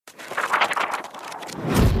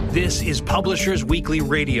This is Publishers Weekly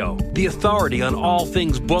Radio, the authority on all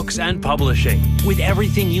things books and publishing, with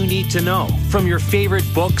everything you need to know, from your favorite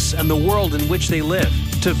books and the world in which they live,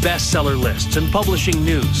 to bestseller lists and publishing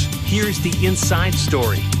news. Here's the inside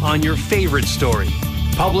story on your favorite story.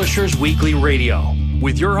 Publishers Weekly Radio,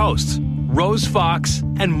 with your hosts, Rose Fox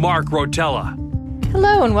and Mark Rotella.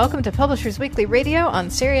 Hello and welcome to Publishers Weekly Radio on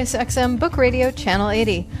SiriusXM Book Radio Channel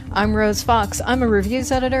 80. I'm Rose Fox. I'm a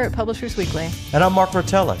reviews editor at Publishers Weekly. And I'm Mark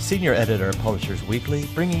Rotella, senior editor at Publishers Weekly,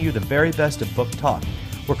 bringing you the very best of book talk.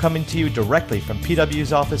 We're coming to you directly from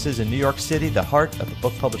PW's offices in New York City, the heart of the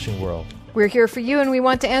book publishing world. We're here for you and we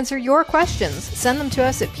want to answer your questions. Send them to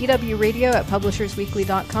us at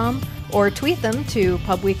pwradio@publishersweekly.com or tweet them to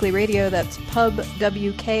PubWeeklyRadio, that's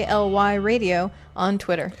PubWKLY Radio, on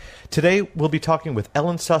Twitter. Today, we'll be talking with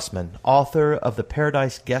Ellen Sussman, author of The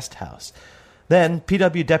Paradise Guest House. Then,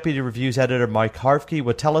 PW Deputy Reviews Editor Mike Harvke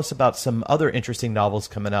will tell us about some other interesting novels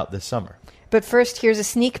coming out this summer. But first, here's a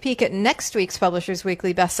sneak peek at next week's Publishers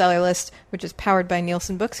Weekly bestseller list, which is powered by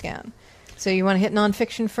Nielsen Bookscan. So you want to hit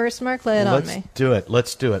nonfiction first, Mark? Lay it on me.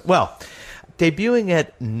 Let's do it. Well, debuting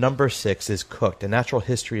at number 6 is Cooked, A Natural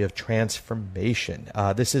History of Transformation.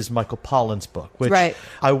 This is Michael Pollan's book, which I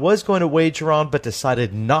was going to wager on but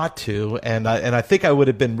decided not to, and I think I would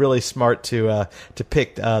have been really smart to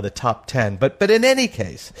pick the top 10. But in any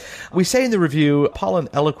case, we say in the review, Pollan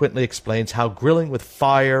eloquently explains how grilling with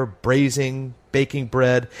fire, braising, baking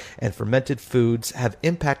bread, and fermented foods have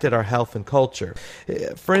impacted our health and culture.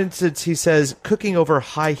 For instance, he says, cooking over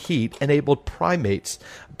high heat enabled primates'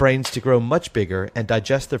 brains to grow much bigger and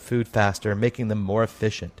digest their food faster, making them more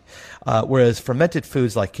efficient. Whereas fermented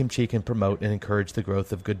foods like kimchi can promote and encourage the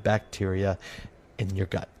growth of good bacteria in your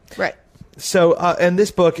gut. Right. So, in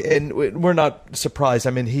this book, and we're not surprised,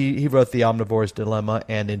 I mean, he wrote The Omnivore's Dilemma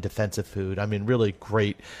and In Defense of Food. I mean, really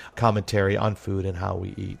great commentary on food and how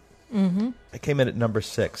we eat. Mm-hmm. It came in at number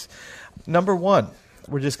 6. Number 1,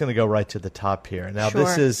 we're just going to go right to the top here. Now,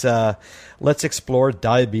 This is Let's Explore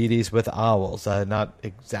Diabetes with Owls. Not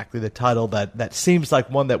exactly the title that seems like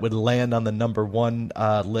one that would land on the number 1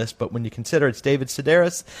 list, but when you consider it's David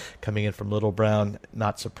Sedaris coming in from Little Brown,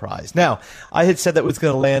 not surprised. Now, I had said that was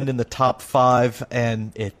going to land in the top 5,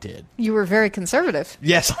 and it did. You were very conservative.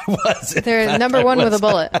 Yes, I was. They're number 1 with a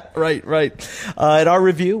bullet. Right. In our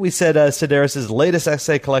review, we said Sedaris' latest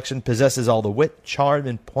essay collection possesses all the wit, charm,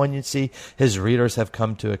 and poignancy his readers have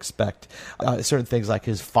come to expect. Certain things like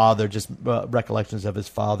his father, just recollections of his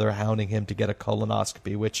father hounding him to get a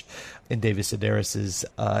colonoscopy, which in David Sedaris'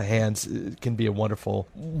 hands can be a wonderful,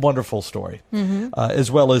 wonderful story. Mm-hmm. As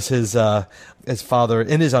well as his father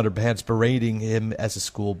in his underpants berating him as a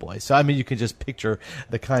schoolboy. So, I mean, you can just picture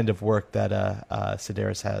the kind of work that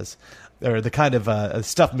Sedaris has, or the kind of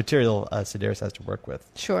stuff material Sedaris has to work with.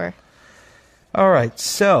 Sure. All right,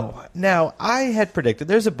 so now I had predicted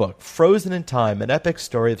there's a book, Frozen in Time, an epic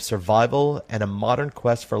story of survival and a modern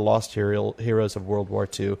quest for lost heroes of World War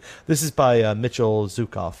II. This is by Mitchell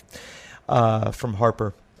Zukoff from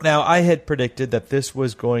Harper. Now, I had predicted that this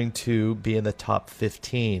was going to be in the top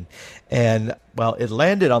 15, and, well, it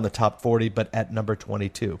landed on the top 40, but at number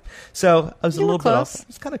 22. So I was a little bit off. It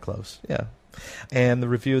was kind of close, yeah. And the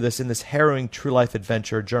review of this, in this harrowing true-life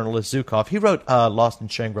adventure, journalist Zukoff, he wrote Lost in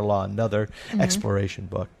Shangri-La, another exploration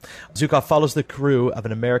book. Zukoff follows the crew of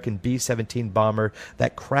an American B-17 bomber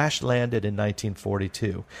that crash-landed in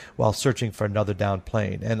 1942 while searching for another downed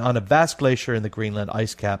plane. And on a vast glacier in the Greenland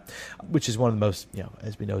ice cap, which is one of the most,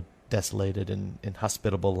 as we know, desolated and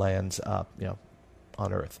inhospitable lands,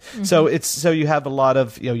 on Earth. Mm-hmm. So you have a lot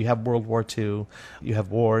of, you have World War II, you have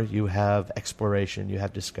war, you have exploration, you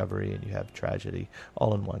have discovery, and you have tragedy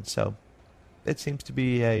all in one. So it seems to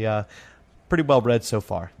be a pretty well read so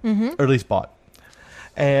far, or at least bought.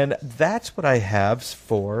 And that's what I have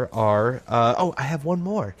for our... I have one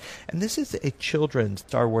more. And this is a children's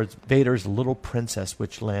Star Wars Vader's Little Princess,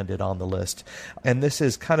 which landed on the list. And this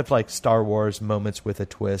is kind of like Star Wars moments with a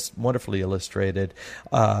twist, wonderfully illustrated.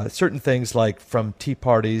 Certain things like from Tea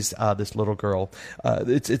Parties, this little girl.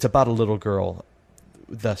 It's about a little girl.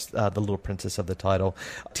 Thus, the little princess of the title.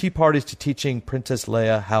 Tea parties to teaching Princess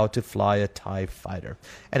Leia how to fly a TIE fighter.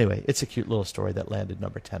 Anyway, it's a cute little story that landed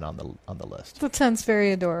number 10 on the list. That sounds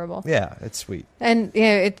very adorable. Yeah, it's sweet. And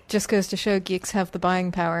it just goes to show geeks have the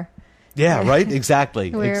buying power. Yeah, right?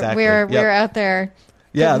 Exactly. We're out there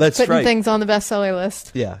putting things on the bestseller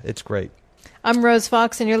list. Yeah, it's great. I'm Rose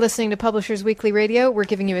Fox, and you're listening to Publishers Weekly Radio. We're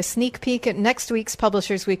giving you a sneak peek at next week's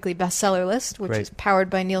Publishers Weekly bestseller list, which is powered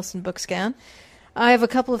by Nielsen Bookscan. I have a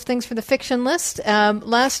couple of things for the fiction list.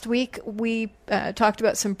 Last week, we talked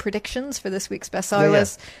about some predictions for this week's bestseller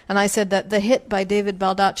list, and I said that The Hit by David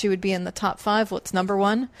Baldacci would be in the top 5. Well, it's number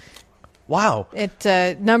 1. Wow.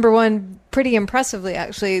 It number 1 pretty impressively,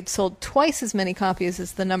 actually. It sold twice as many copies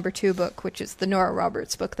as the number 2 book, which is the Nora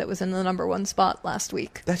Roberts book that was in the number 1 spot last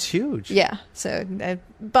week. That's huge. Yeah. So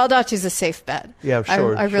Baldacci's a safe bet. Yeah,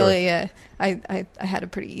 sure. I really, I had a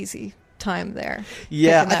pretty easy time there.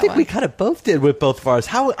 Yeah, I think we kind of both did with both of ours.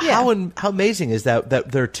 How amazing is that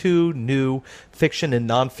there are 2 new fiction and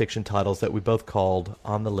nonfiction titles that we both called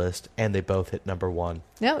on the list, and they both hit number 1.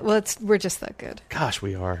 Yeah, well, we're just that good. Gosh,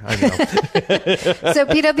 we are. I know. So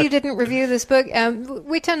PW didn't review this book.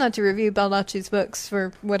 We tend not to review Baldacci's books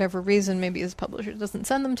for whatever reason. Maybe his publisher doesn't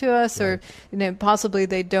send them to us, or possibly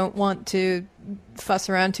they don't want to fuss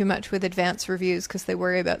around too much with advance reviews because they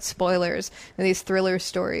worry about spoilers. And these thriller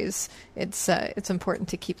stories, it's important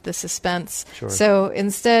to keep the suspense. Sure. So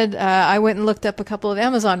instead, I went and looked up a couple of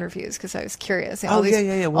Amazon reviews because I was curious. All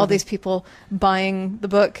these people buying the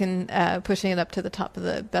book and pushing it up to the top of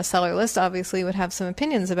the bestseller list obviously would have some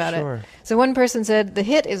opinions about it. So one person said, The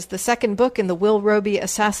Hit is the second book in the Will Roby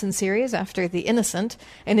Assassin series after The Innocent,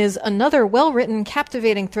 and is another well-written,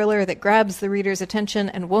 captivating thriller that grabs the reader's attention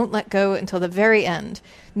and won't let go until the very end.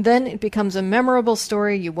 Then it becomes a memorable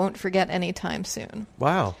story you won't forget anytime soon.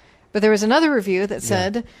 Wow. But there was another review that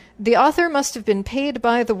said, The author must have been paid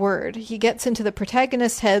by the word. He gets into the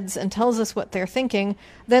protagonist's heads and tells us what they're thinking,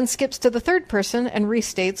 then skips to the third person and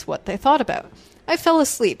restates what they thought about. I fell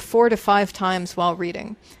asleep 4 to 5 times while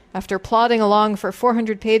reading. After plodding along for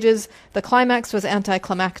 400 pages, the climax was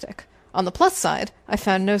anticlimactic. On the plus side, I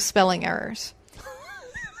found no spelling errors.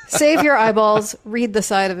 Save your eyeballs, read the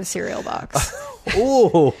side of a cereal box.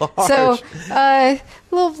 Ooh, harsh. So,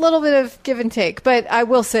 little bit of give and take. But I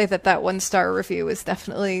will say that 1-star review is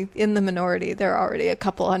definitely in the minority. There are already a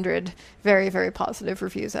couple hundred very, very positive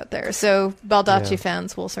reviews out there. So Baldacci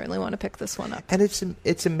fans will certainly want to pick this one up. And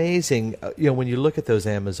it's amazing, when you look at those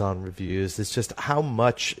Amazon reviews, it's just how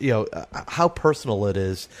much, how personal it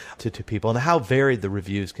is to people, and how varied the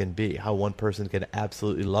reviews can be. How one person can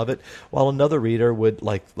absolutely love it, while another reader would,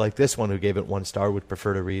 like this one who gave it 1 star, would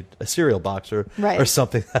prefer to read a cereal box or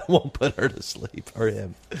something that won't put her to sleep, or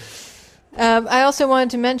him. I also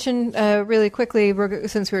wanted to mention really quickly,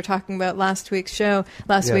 since we were talking about last week's show,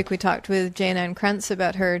 week we talked with Jane Ann Krentz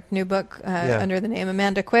about her new book under the name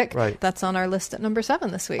Amanda Quick. Right. That's on our list at number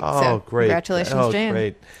 7 this week. Oh, so great. Congratulations, Jane.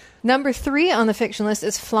 Great. Number 3 on the fiction list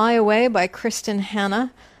is Fly Away by Kristen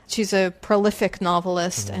Hanna. She's a prolific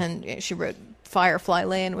novelist, and she wrote Firefly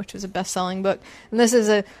Lane, which was a best-selling book. And this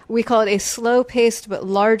is we call it a slow-paced but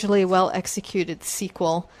largely well-executed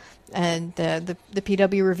sequel. And the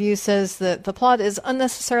PW review says that the plot is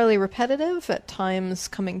unnecessarily repetitive, at times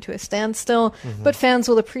coming to a standstill, but fans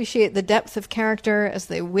will appreciate the depth of character as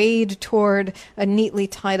they wade toward a neatly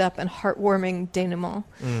tied up and heartwarming denouement.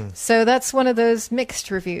 So that's one of those mixed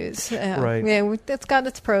reviews. Right. Yeah, it's got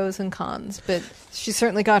its pros and cons, but she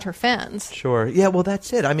certainly got her fans. Sure. Yeah, well,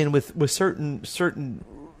 that's it. I mean, with certain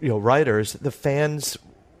writers, the fans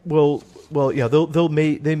will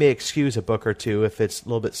they may excuse a book or two if it's a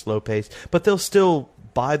little bit slow paced, but they'll still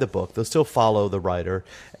buy the book. They'll still follow the writer,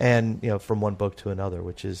 and from one book to another,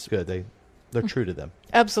 which is good. They're true to them.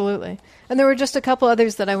 Absolutely. And there were just a couple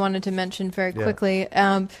others that I wanted to mention very quickly.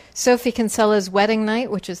 Sophie Kinsella's Wedding Night,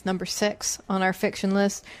 which is number 6 on our fiction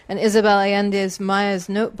list, and Isabel Allende's Maya's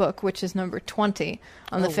Notebook, which is number 20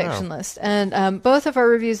 on the fiction list. And both of our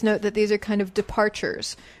reviews note that these are kind of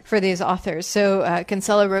departures for these authors. So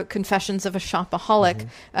Kinsella wrote Confessions of a Shopaholic.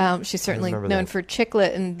 She's certainly known for Chick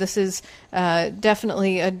lit, and this is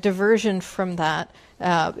definitely a diversion from that.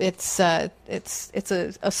 It's a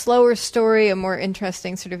slower story, a more interesting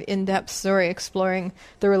sort of in-depth story exploring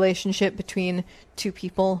the relationship between two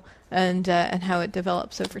people and how it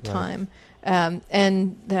develops over time. And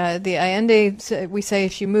the Allende, we say,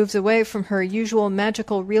 she moves away from her usual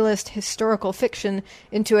magical realist historical fiction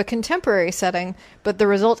into a contemporary setting, but the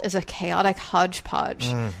result is a chaotic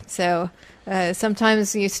hodgepodge. So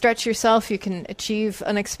sometimes you stretch yourself, you can achieve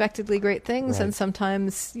unexpectedly great things, and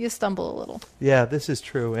sometimes you stumble a little. Yeah, this is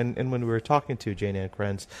true. And when we were talking to Jane Ann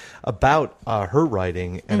Krentz about her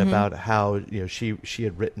writing and about how she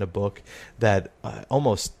had written a book that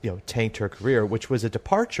almost tanked her career, which was a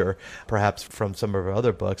departure perhaps from some of her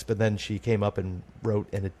other books, but then she came up and wrote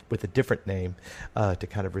with a different name to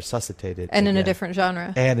kind of resuscitate it. And in a different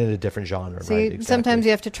genre. And in a different genre, See, right, exactly. Sometimes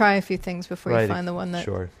you have to try a few things before you find the one that,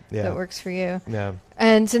 that works for you. review. Yeah.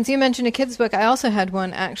 And since you mentioned a kid's book, I also had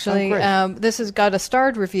one, actually. This has got a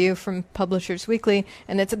starred review from Publishers Weekly,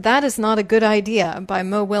 and it's That Is Not a Good Idea by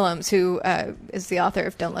Mo Willems, who is the author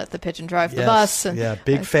of Don't Let the Pigeon Drive the Bus. And,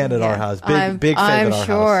 big fan at our house. Big fan I'm at our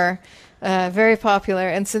sure. house. Very popular.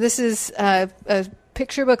 And so this is a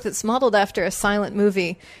picture book that's modeled after a silent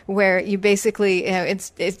movie where you basically,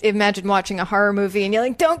 imagine watching a horror movie and you're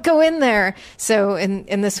like, don't go in there. So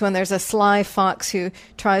in this one, there's a sly fox who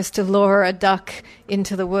tries to lure a duck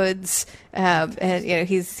into the woods. And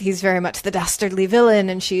he's very much the dastardly villain,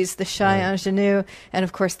 and she's the shy ingenue. And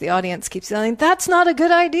of course, the audience keeps yelling, "That's not a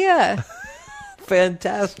good idea."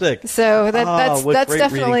 Fantastic. So that's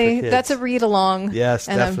definitely a read along. Yes,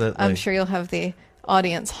 and definitely. I'm sure you'll have the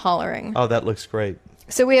audience hollering. Oh, that looks great.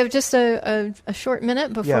 So we have just a short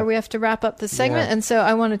minute before we have to wrap up the segment, and so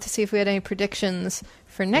I wanted to see if we had any predictions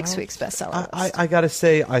for next week's bestseller list. I got to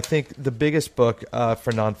say, I think the biggest book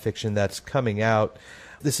for nonfiction that's coming out,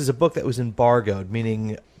 this is a book that was embargoed,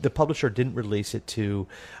 meaning the publisher didn't release it to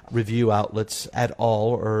review outlets at all,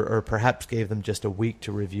 or perhaps gave them just a week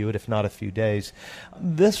to review it, if not a few days.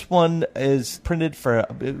 This one is printed for,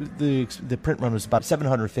 the print run was about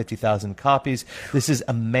 750,000 copies. This is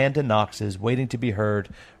Amanda Knox's Waiting to Be Heard,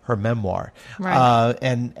 her memoir. Right.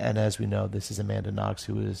 And as we know, this is Amanda Knox,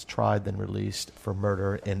 who was tried then released for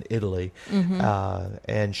murder in Italy. Mm-hmm.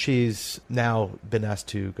 And she's now been asked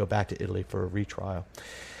to go back to Italy for a retrial.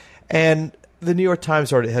 And the New York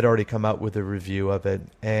Times had already come out with a review of it,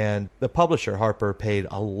 and the publisher, Harper, paid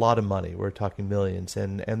a lot of money. We're talking millions,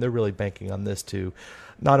 and they're really banking on this to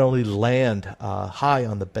not only land high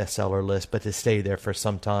on the bestseller list, but to stay there for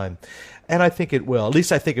some time. And I think it will. At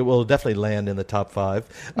least I think it will definitely land in the top 5.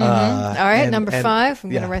 Mm-hmm. All right, number 5.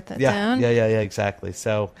 I'm going to write that down. Yeah, exactly.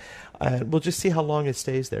 So we'll just see how long it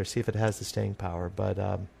stays there, see if it has the staying power. But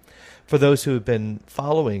for those who have been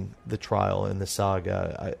following the trial and the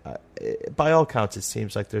saga, by all accounts, it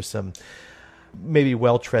seems like there's some maybe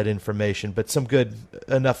well-tread information, but some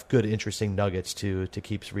enough good, interesting nuggets to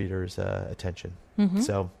keep readers' attention. Mm-hmm.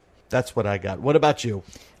 So that's what I got. What about you?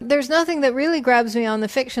 There's nothing that really grabs me on the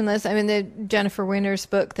fiction list. I mean, the Jennifer Weiner's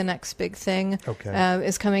book, The Next Big Thing,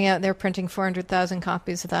 is coming out. They're printing 400,000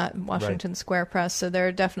 copies of that, Washington Square Press, so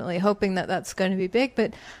they're definitely hoping that that's going to be big.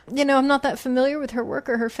 But, I'm not that familiar with her work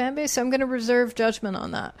or her fan base, so I'm going to reserve judgment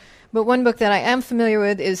on that. But one book that I am familiar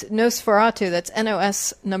with is Nosferatu. That's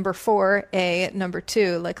NOS number 4A number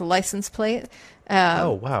 2, like a license plate.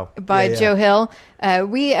 By Joe Hill.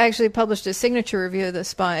 We actually published a signature review of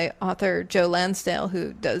this by author Joe Lansdale,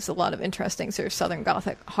 who does a lot of interesting sort of Southern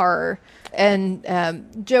Gothic horror. And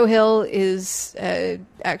Joe Hill is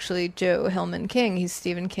actually Joe Hillman King. He's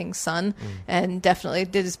Stephen King's son, and definitely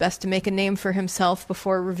did his best to make a name for himself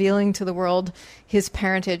before revealing to the world his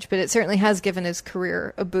parentage. But it certainly has given his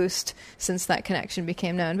career a boost since that connection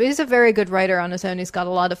became known. But he's a very good writer on his own. He's got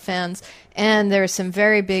a lot of fans. And there are some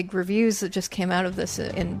very big reviews that just came out of this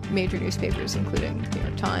in major newspapers, including the New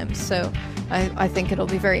York Times. So I think it'll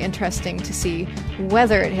be very interesting to see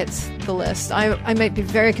whether it hits the list. I might be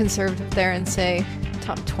very conservative there and say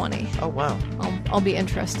top 20. Oh, wow. I'll be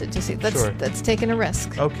interested to see. That's taking a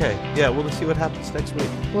risk. Okay. Yeah, we'll see what happens next week.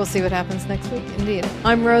 We'll see what happens next week, indeed.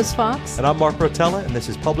 I'm Rose Fox. And I'm Mark Rotella, and this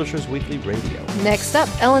is Publishers Weekly Radio. Next up,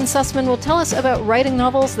 Ellen Sussman will tell us about writing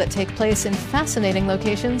novels that take place in fascinating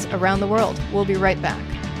locations around the world. We'll be right back.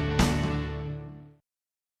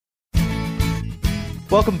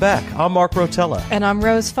 Welcome back. I'm Mark Rotella. And I'm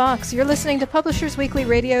Rose Fox. You're listening to Publishers Weekly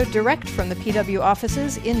Radio direct from the PW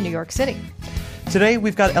offices in New York City. Today,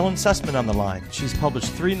 we've got Ellen Sussman on the line. She's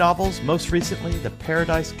published 3 novels, most recently, The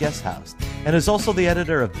Paradise Guest House, and is also the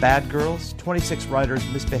editor of Bad Girls, 26 Writers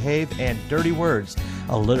Misbehave, and Dirty Words,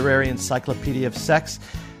 a literary encyclopedia of sex.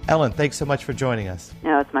 Ellen, thanks so much for joining us.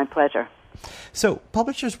 No, it's my pleasure. So,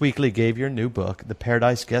 Publishers Weekly gave your new book, The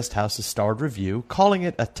Paradise Guest House, a starred review, calling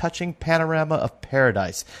it a touching panorama of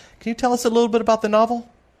paradise. Can you tell us a little bit about the novel?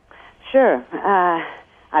 Sure.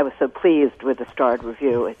 I was so pleased with the starred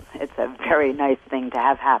review. It's a very nice thing to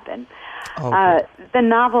have happen. The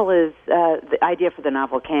novel is, the idea for the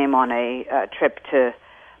novel came on a trip to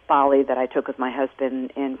Bali that I took with my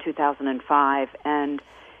husband in 2005, and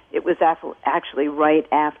it was actually right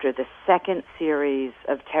after the second series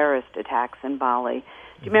of terrorist attacks in Bali.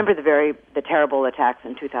 Do you remember the terrible attacks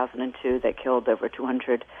in 2002 that killed over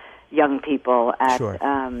 200 young people at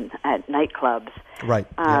nightclubs? Right.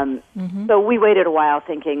 So we waited a while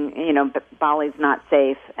thinking, Bali's not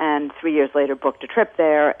safe, and 3 years later booked a trip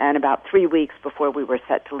there, and about 3 weeks before we were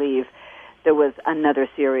set to leave, there was another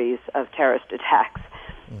series of terrorist attacks.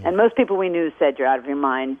 And most people we knew said, "You're out of your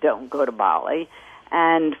mind, don't go to Bali."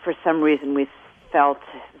 And for some reason we felt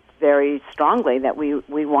very strongly that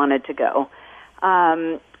we wanted to go.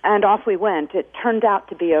 And off we went. It turned out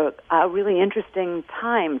to be a really interesting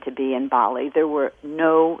time to be in Bali. There were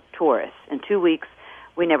no tourists. In 2 weeks,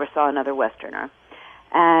 we never saw another Westerner.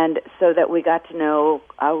 And so that we got to know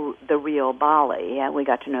the real Bali, and we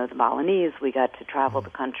got to know the Balinese. We got to travel the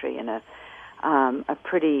country in a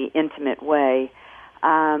pretty intimate way.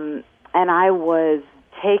 And I was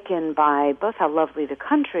taken by both how lovely the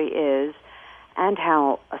country is and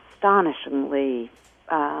how astonishingly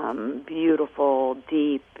beautiful,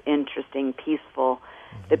 deep, interesting, peaceful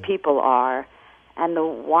the people are, and the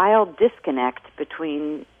wild disconnect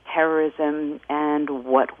between terrorism and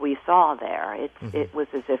what we saw there. It was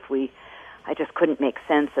as if I just couldn't make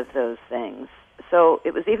sense of those things. So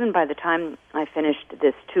it was even by the time I finished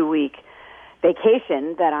this 2-week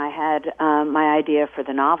vacation that I had my idea for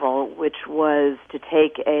the novel, which was to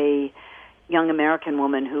take a young American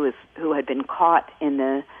woman who had been caught in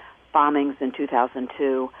the bombings in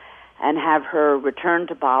 2002 and have her return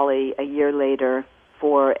to Bali a year later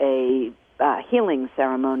for a healing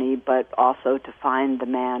ceremony, but also to find the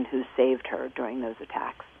man who saved her during those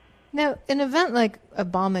attacks. Now, an event like a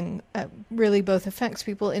bombing really both affects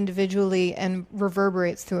people individually and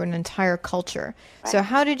reverberates through an entire culture. Right. So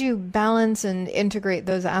how did you balance and integrate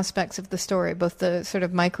those aspects of the story, both the sort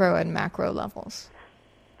of micro and macro levels?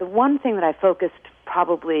 The one thing that I focused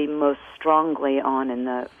probably most strongly on in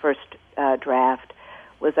the first draft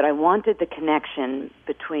was that I wanted the connection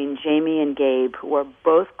between Jamie and Gabe, who were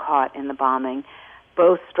both caught in the bombing,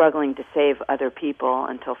 both struggling to save other people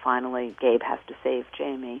until finally Gabe has to save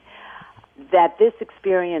Jamie, that this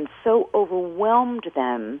experience so overwhelmed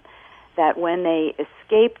them that when they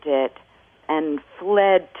escaped it and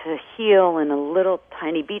fled to heal in a little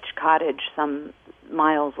tiny beach cottage some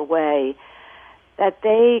miles away, that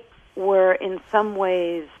they were in some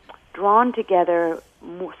ways drawn together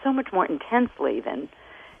so much more intensely than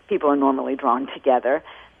people are normally drawn together.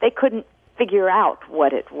 They couldn't figure out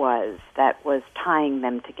what it was that was tying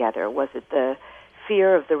them together. Was it the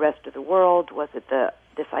fear of the rest of the world? Was it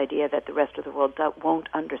this idea that the rest of the world won't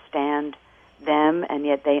understand them, and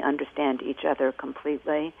yet they understand each other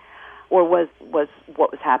completely? Or was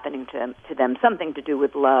what was happening to them something to do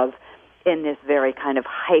with love in this very kind of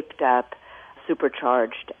hyped up,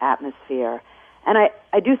 supercharged atmosphere? And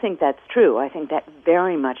I do think that's true. I think that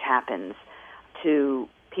very much happens to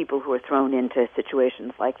people who are thrown into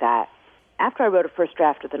situations like that. After I wrote a first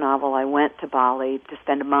draft of the novel, I went to Bali to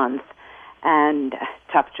spend a month, and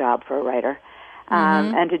tough job for a writer,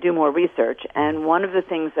 and to do more research. And one of the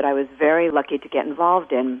things that I was very lucky to get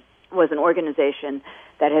involved in was an organization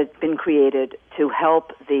that had been created to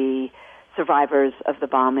help the survivors of the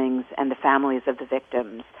bombings and the families of the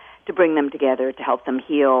victims, to bring them together, to help them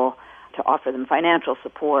heal, to offer them financial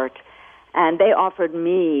support. And they offered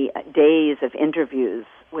me days of interviews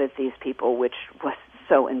with these people, which was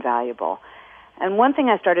so invaluable. And one thing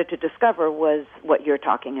I started to discover was what you're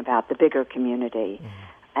talking about, the bigger community.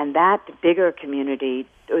 And that bigger community,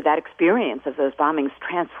 or that experience of those bombings,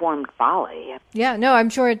 transformed Bali. Yeah, no, I'm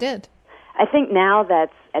sure it did. I think now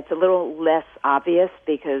it's a little less obvious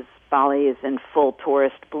because Bali is in full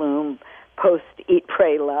tourist bloom, post-Eat,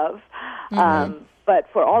 Pray, Love. But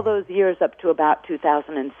for all those years up to about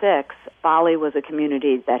 2006, Bali was a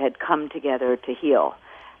community that had come together to heal.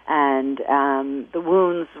 And the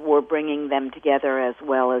wounds were bringing them together as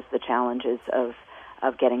well as the challenges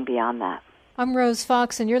of getting beyond that. I'm Rose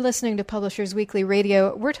Fox, and you're listening to Publishers Weekly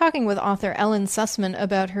Radio. We're talking with author Ellen Sussman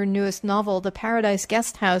about her newest novel, The Paradise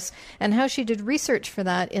Guest House, and how she did research for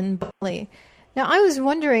that in Bali. Now, I was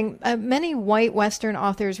wondering, many white Western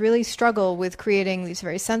authors really struggle with creating these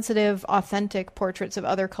very sensitive, authentic portraits of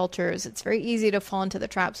other cultures. It's very easy to fall into the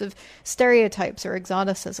traps of stereotypes or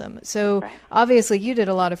exoticism. So obviously you did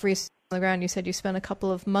a lot of research on the ground. You said you spent a couple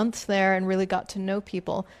of months there and really got to know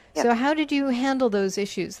people. Yep. So how did you handle those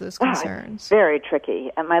issues, those concerns? Very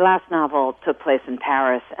tricky. My last novel took place in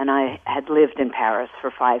Paris, and I had lived in Paris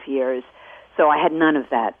for 5 years. So I had none of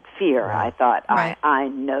that fear. Right. I thought, right. I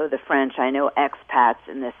know the French, I know expats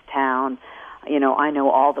in this town, I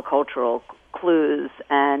know all the cultural clues,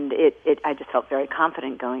 and I just felt very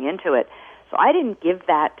confident going into it. So I didn't give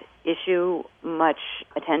that issue much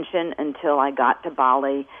attention until I got to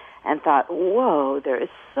Bali and thought, whoa, there is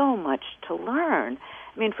so much to learn.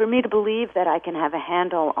 I mean, for me to believe that I can have a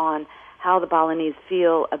handle on how the Balinese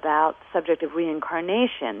feel about the subject of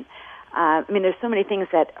reincarnation, there's so many things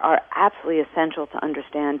that are absolutely essential to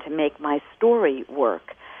understand to make my story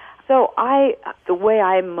work. So the way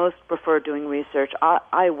I most prefer doing research,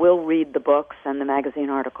 I will read the books and the magazine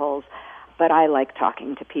articles, but I like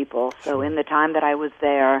talking to people. So in the time that I was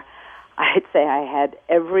there, I'd say I had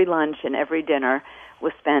every lunch and every dinner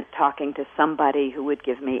was spent talking to somebody who would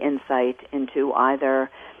give me insight into either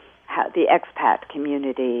the expat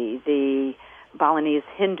community, the Balinese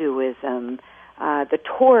Hinduism, the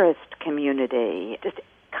tourist community, just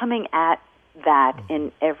coming at that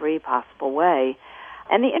in every possible way.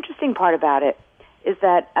 And the interesting part about it is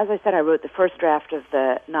that, as I said, I wrote the first draft of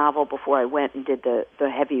the novel before I went and did the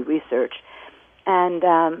heavy research. And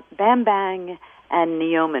Bam Bang and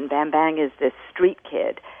Neoman, Bam Bang is this street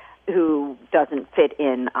kid who doesn't fit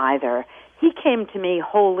in either. He came to me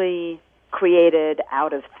wholly created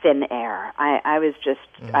out of thin air. I was just,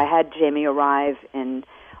 I had Jamie arrive on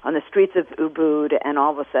the streets of Ubud, and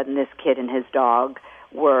all of a sudden this kid and his dog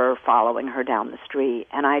were following her down the street,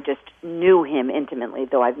 and I just knew him intimately,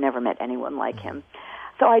 though I've never met anyone like him.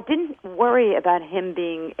 So I didn't worry about him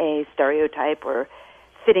being a stereotype or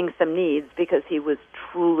fitting some needs, because he was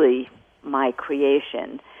truly my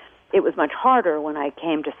creation. It was much harder when I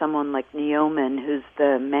came to someone like Neoman, who's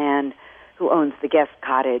the man who owns the guest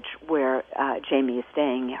cottage where Jamie is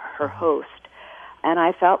staying, her host. And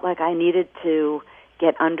I felt like I needed to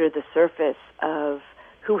get under the surface of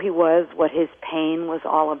who he was, what his pain was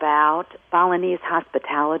all about, Balinese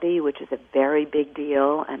hospitality, which is a very big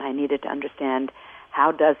deal, and I needed to understand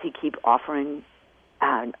how does he keep offering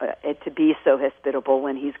it to be so hospitable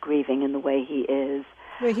when he's grieving in the way he is.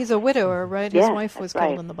 Well, he's a widower, right? His wife was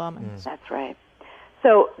killed in the bombings. That's right.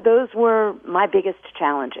 So those were my biggest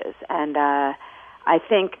challenges, and I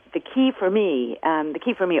think the key for me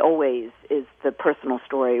always is the personal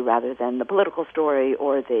story rather than the political story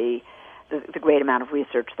or the great amount of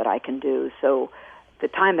research that I can do. So the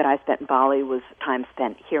time that I spent in Bali was time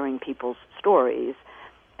spent hearing people's stories,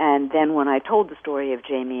 and then when I told the story of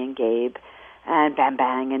Jamie and Gabe and Bam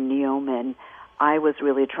Bang and Neoman, I was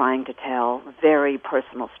really trying to tell very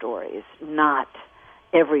personal stories, not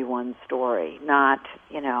everyone's story, not,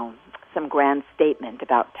 some grand statement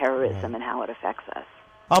about terrorism and how it affects us.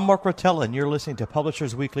 I'm Mark Rotella, and you're listening to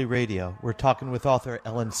Publishers Weekly Radio. We're talking with author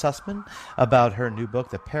Ellen Sussman about her new book,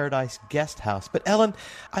 The Paradise Guest House. But Ellen,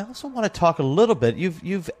 I also want to talk a little bit.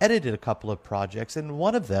 You've edited a couple of projects, and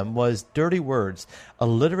one of them was Dirty Words, a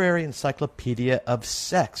literary encyclopedia of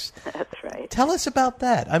sex. That's right. Tell us about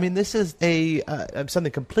that. I mean, this is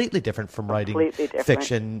something completely different from writing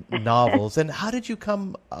fiction novels. And how did you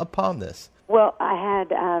come upon this? Well, I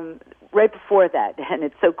had right before that, and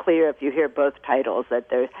it's so clear if you hear both titles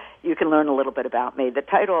that you can learn a little bit about me. The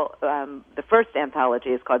title, the first anthology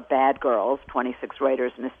is called Bad Girls, 26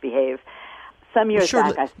 Writers Misbehave. Some years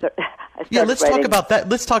back, I started let's writing. talk about that.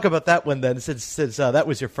 Let's talk about that one then, since that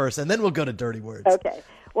was your first, and then we'll go to Dirty Words. Okay.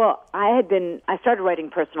 Well, I started writing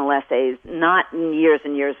personal essays not years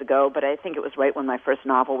and years ago, but I think it was right when my first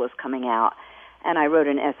novel was coming out. And I wrote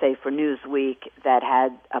an essay for Newsweek that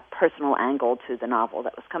had a personal angle to the novel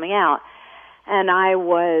that was coming out. And I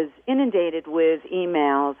was inundated with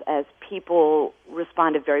emails as people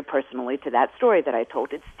responded very personally to that story that I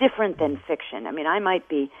told. It's different than fiction. I mean, I might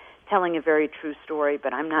be telling a very true story,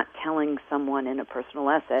 but I'm not telling someone in a personal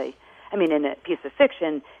essay. I mean, in a piece of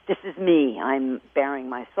fiction, this is me. I'm bearing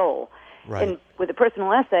my soul. Right. And with a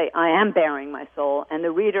personal essay, I am bearing my soul, and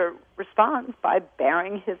the reader responds by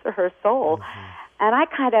bearing his or her soul. Mm-hmm. And I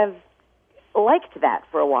kind of liked that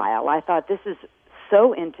for a while. I thought this is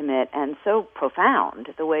so intimate and so profound,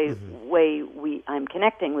 the way I'm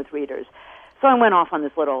connecting with readers. So I went off on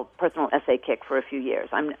this little personal essay kick for a few years.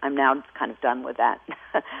 I'm now kind of done with that.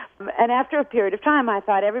 And after a period of time, I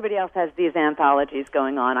thought everybody else has these anthologies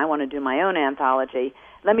going on. I want to do my own anthology.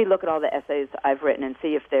 Let me look at all the essays I've written and see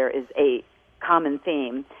if there is a common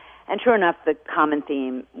theme. And sure enough, the common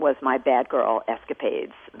theme was my bad girl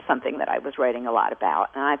escapades, something that I was writing a lot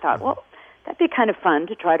about. And I thought, well, that'd be kind of fun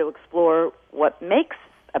to try to explore what makes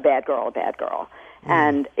a bad girl a bad girl.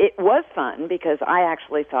 And it was fun because I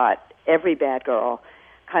actually thought every bad girl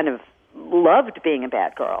kind of loved being a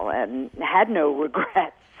bad girl and had no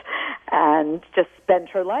regrets and just spent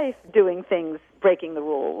her life doing things, breaking the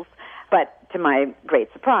rules. But to my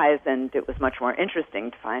great surprise, and it was much more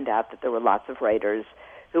interesting to find out that there were lots of writers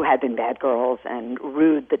who had been bad girls and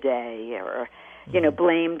rued the day or,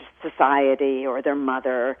 blamed society or their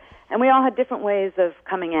mother. And we all had different ways of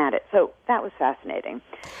coming at it. So that was fascinating.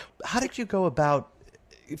 How did you go about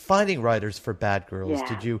finding writers for Bad Girls? Yeah.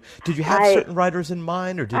 Did you have certain writers in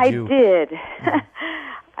mind, or did you? I did.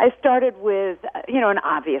 I started with, an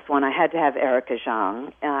obvious one. I had to have Erica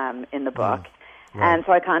Zhang in the book. Right. And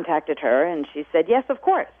so I contacted her, and she said, yes, of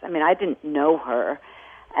course. I mean, I didn't know her.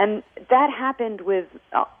 And that happened with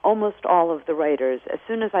almost all of the writers. As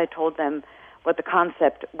soon as I told them what the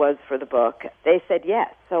concept was for the book, they said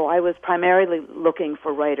yes. So I was primarily looking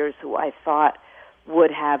for writers who I thought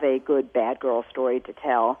would have a good bad girl story to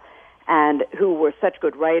tell, and who were such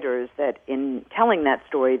good writers that in telling that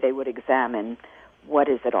story they would examine what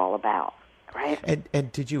is it all about, right?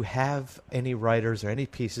 And did you have any writers or any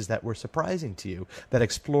pieces that were surprising to you that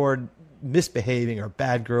explored misbehaving or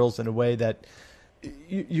bad girls in a way that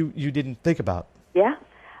you didn't think about? Yeah,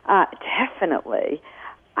 definitely.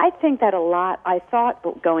 I think that I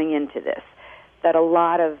thought going into this, that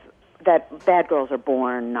that bad girls are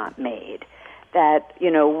born, not made. That,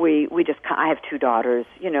 I have two daughters,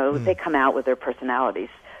 they come out with their personalities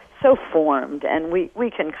so formed, and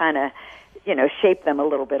we can kind of, shape them a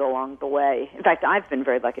little bit along the way. In fact, I've been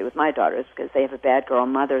very lucky with my daughters because they have a bad girl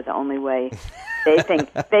mother. The only way they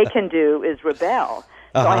think they can do is rebel.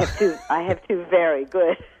 So I have two very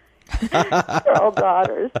good girl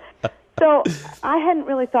daughters. So I hadn't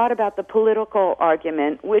really thought about the political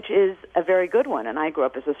argument, which is a very good one, and I grew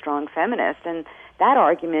up as a strong feminist, and that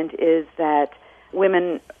argument is that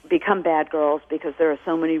women become bad girls because there are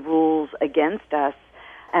so many rules against us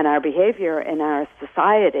and our behavior in our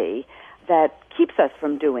society that keeps us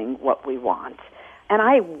from doing what we want. And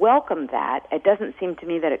I welcome that. It doesn't seem to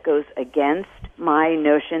me that it goes against my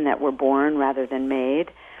notion that we're born rather than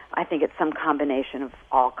made. I think it's some combination of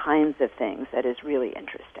all kinds of things that is really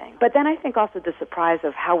interesting. But then I think also the surprise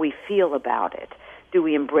of how we feel about it. Do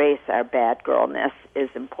we embrace our bad girlness is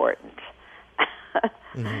important.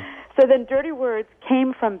 Mm-hmm. So then Dirty Words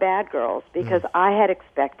came from Bad Girls because I had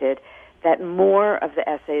expected that more of the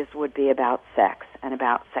essays would be about sex and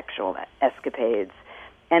about sexual escapades,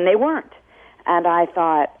 and they weren't. And I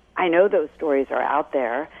thought, I know those stories are out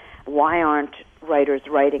there. Why aren't writers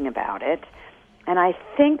writing about it? And I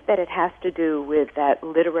think that it has to do with that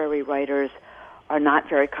literary writers are not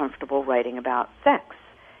very comfortable writing about sex.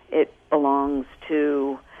 It belongs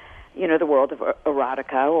to, the world of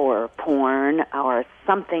erotica or porn or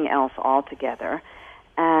something else altogether.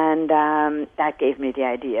 And that gave me the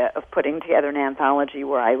idea of putting together an anthology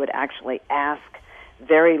where I would actually ask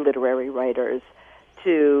very literary writers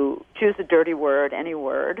to choose a dirty word, any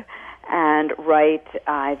word, and write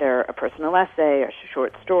either a personal essay, a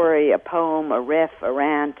short story, a poem, a riff, a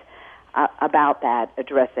rant about that,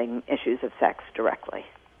 addressing issues of sex directly.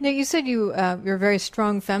 Now, you said you're a very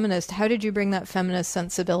strong feminist. How did you bring that feminist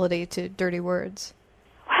sensibility to Dirty Words?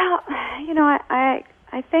 Well,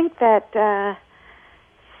 I think that,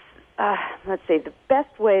 let's see, the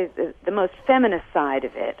best way, the most feminist side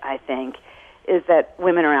of it, I think, is that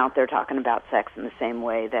women are out there talking about sex in the same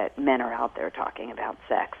way that men are out there talking about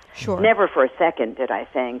sex. Sure. Never for a second did I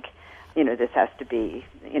think, this has to be,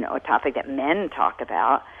 a topic that men talk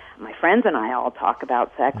about. My friends and I all talk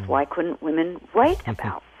about sex. Why couldn't women write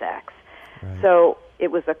about sex? Right. So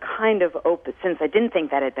it was a kind of open, since I didn't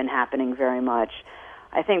think that had been happening very much,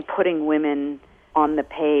 I think putting women on the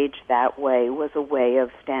page that way was a way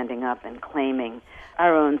of standing up and claiming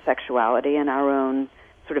our own sexuality and our own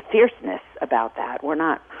sort of fierceness about that. We're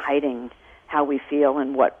not hiding how we feel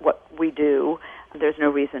and what we do. There's no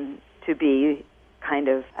reason to be kind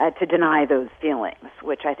of to deny those feelings,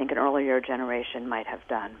 which I think an earlier generation might have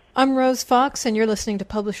done. I'm Rose Fox, and you're listening to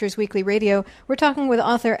Publishers Weekly Radio. We're talking with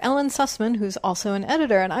author Ellen Sussman, who's also an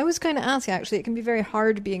editor. And I was going to ask, actually, it can be very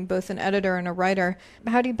hard being both an editor and a writer.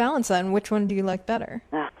 How do you balance that, and which one do you like better?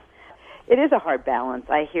 It is a hard balance.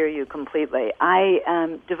 I hear you completely.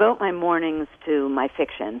 I devote my mornings to my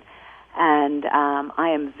fiction, and I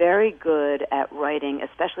am very good at writing,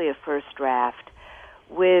 especially a first draft,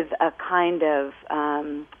 with a kind of,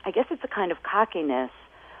 I guess it's a kind of cockiness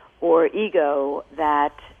or ego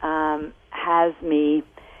that has me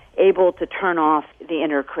able to turn off the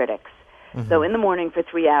inner critics. Mm-hmm. So in the morning for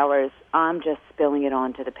 3 hours, I'm just spilling it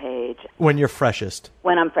onto the page. When you're freshest.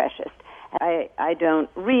 When I'm freshest. I don't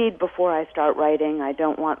read before I start writing. I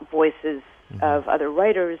don't want voices of other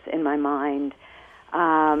writers in my mind.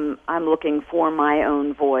 I'm looking for my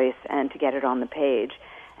own voice and to get it on the page.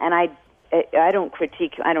 And I don't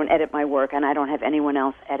critique, I don't edit my work, and I don't have anyone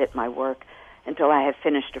else edit my work until I have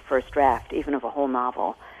finished a first draft, even of a whole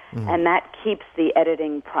novel. Mm-hmm. And that keeps the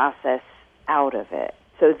editing process out of it.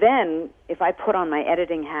 So then, if I put on my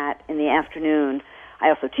editing hat in the afternoon, I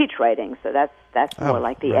also teach writing, so that's more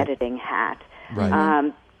like the editing hat.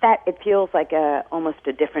 Right. That it feels like almost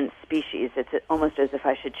a different species. It's almost as if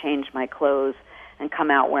I should change my clothes and come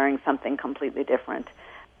out wearing something completely different.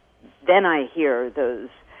 Then I hear those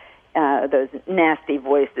nasty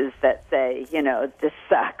voices that say, this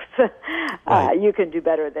sucks. Right. You can do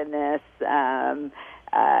better than this.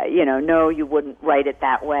 no, you wouldn't write it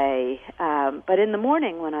that way. But in the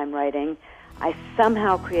morning when I'm writing, I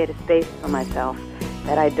somehow create a space for myself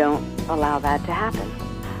that I don't allow that to happen.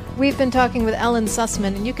 We've been talking with Ellen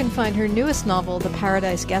Sussman, and you can find her newest novel, The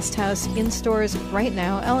Paradise Guesthouse, in stores right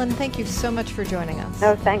now. Ellen, thank you so much for joining us.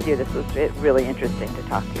 No, thank you. This was really interesting to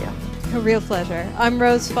talk to you. A real pleasure. I'm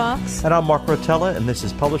Rose Fox. And I'm Mark Rotella, and this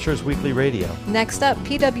is Publishers Weekly Radio. Next up,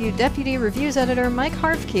 PW Deputy Reviews Editor Mike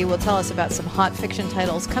Harvkey will tell us about some hot fiction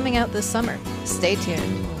titles coming out this summer. Stay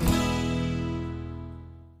tuned.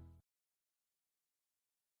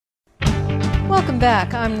 Welcome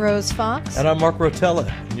back. I'm Rose Fox. And I'm Mark Rotella.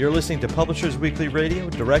 And you're listening to Publishers Weekly Radio,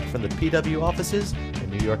 direct from the PW offices in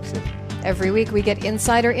New York City. Every week we get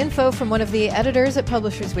insider info from one of the editors at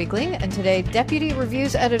Publishers Weekly, and today Deputy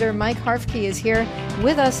Reviews Editor Mike Harvkey is here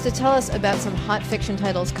with us to tell us about some hot fiction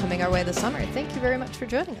titles coming our way this summer. Thank you very much for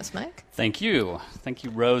joining us, Mike. Thank you. Thank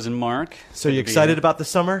you, Rose and Mark. So you excited about the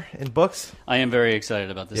summer in books? I am very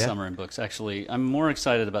excited about this summer in books. Actually, I'm more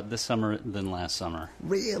excited about this summer than last summer.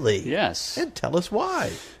 Really? Yes. And tell us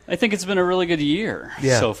why. I think it's been a really good year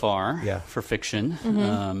so far for fiction.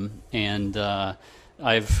 And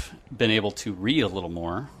I've been able to read a little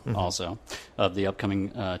more also of the upcoming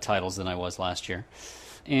titles than I was last year.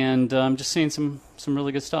 And I'm just seeing some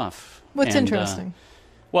really good stuff. What's interesting?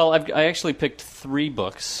 Well, I actually picked 3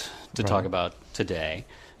 books to talk about today.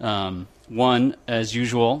 One, as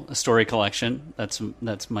usual, a story collection.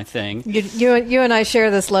 That's my thing. You and I share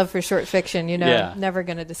this love for short fiction. Never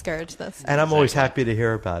going to discourage this. And I'm always happy to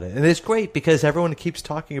hear about it. And it's great because everyone keeps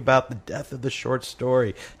talking about the death of the short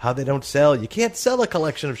story, how they don't sell. You can't sell a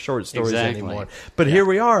collection of short stories anymore. But here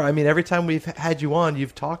we are. I mean, every time we've had you on,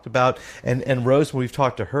 you've talked about, and Rose, when we've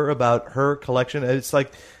talked to her about her collection, it's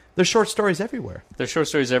like, there's short stories everywhere. There's short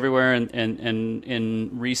stories everywhere, and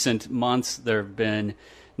in recent months there have been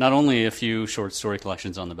not only a few short story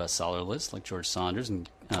collections on the bestseller list, like George Saunders and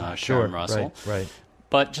Karen Russell, right,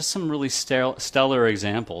 but just some really stellar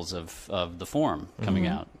examples of the form coming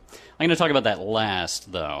out. I'm going to talk about that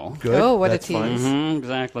last, though. Good. Oh, what That's a tease.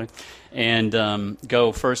 Exactly. And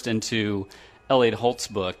go first into Elliot Holt's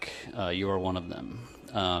book, You Are One of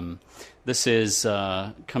Them. This is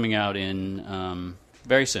coming out in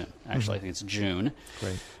very soon, actually. I think it's June.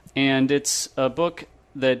 Great. And it's a book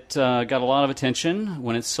that got a lot of attention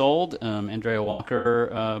when it sold. Andrea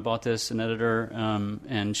Walker bought this, an editor,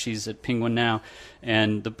 and she's at Penguin now.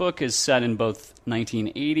 And the book is set in both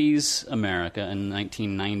 1980s America and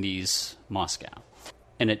 1990s Moscow.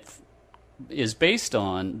 And it is based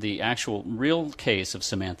on the actual real case of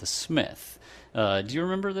Samantha Smith. Do you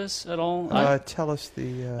remember this at all? Tell us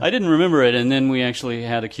the... I didn't remember it, and then we actually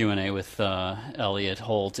had a Q&A with Elliot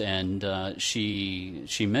Holt, and she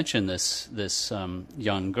mentioned this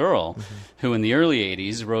young girl who in the early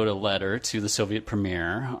 80s wrote a letter to the Soviet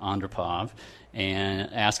premier, Andropov, and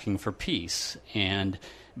asking for peace, and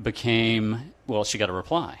she got a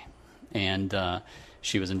reply. And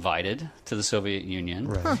she was invited to the Soviet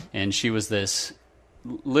Union, and she was this...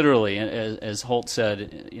 Literally, as Holt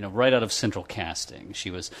said, right out of Central Casting. She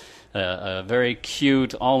was a very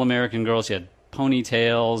cute, all-American girl. She had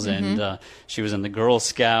ponytails, and she was in the Girl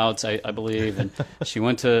Scouts, I believe. And she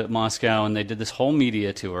went to Moscow, and they did this whole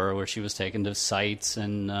media tour where she was taken to sites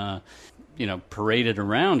and paraded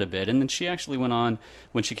around a bit. And then she actually went on,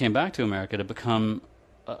 when she came back to America, to become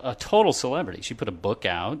a total celebrity. She put a book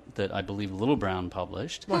out that I believe Little Brown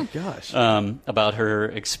published. My gosh. About her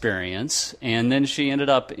experience. And then she ended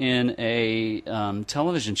up in a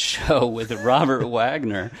television show with Robert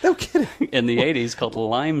Wagner No kidding. in the 80s called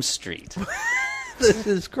Lime Street. This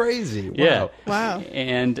is crazy. Wow. Yeah. Wow.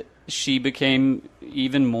 And she became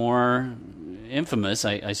even more infamous,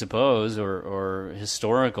 I suppose, or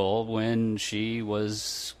historical when she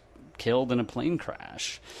was killed in a plane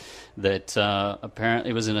crash. That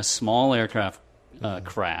apparently it was in a small aircraft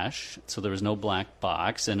crash, so there was no black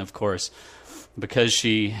box. And, of course, because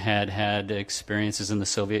she had experiences in the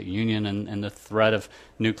Soviet Union and the threat of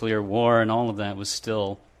nuclear war and all of that was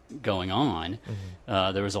still going on,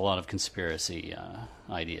 there was a lot of conspiracy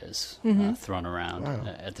ideas thrown around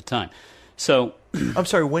at the time. So, I'm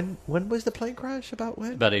sorry, when was the plane crash? About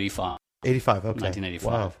when? About 85. 85, okay.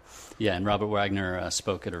 1985. Wow. Yeah, and Robert Wagner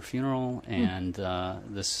spoke at her funeral, and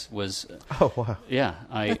this was... Oh, wow. Yeah,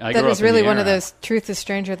 I grew up That is really in the one of era. those truth is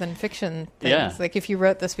stranger than fiction things. Yeah. Like, if you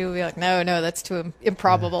wrote this, people would be like, no, that's too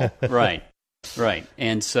improbable. Right.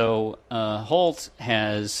 And so Holt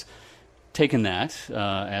has taken that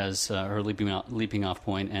as her leaping off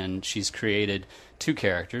point, and she's created 2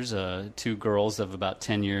 characters, 2 girls of about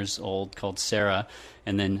 10 years old called Sarah,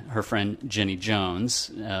 and then her friend Jenny Jones,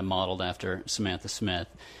 modeled after Samantha Smith.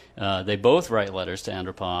 They both write letters to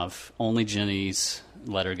Andropov. Only Ginny's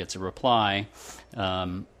letter gets a reply.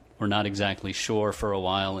 We're not exactly sure for a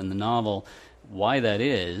while in the novel why that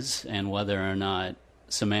is, and whether or not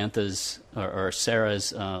Samantha's or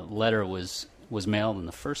Sarah's letter was mailed in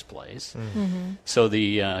the first place. Mm-hmm. So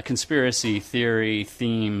the conspiracy theory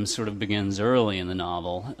theme sort of begins early in the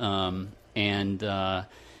novel,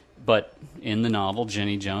 but in the novel,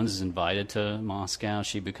 Ginny Jones is invited to Moscow.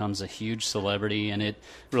 She becomes a huge celebrity, and it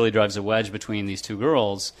really drives a wedge between these two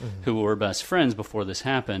girls who were best friends before this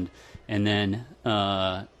happened. And then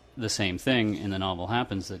the same thing in the novel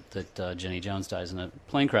happens, that Ginny Jones dies in a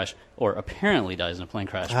plane crash, or apparently dies in a plane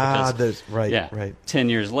crash. Because, right. 10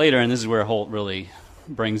 years later, and this is where Holt really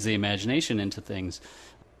brings the imagination into things,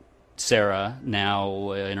 Sarah,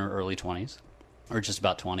 now in her early 20s, or just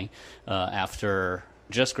about 20, after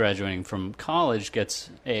just graduating from college, gets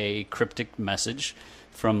a cryptic message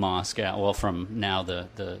from Moscow, well, from now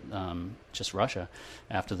just Russia,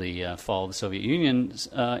 after the fall of the Soviet Union,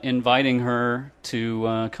 inviting her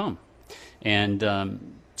to come, and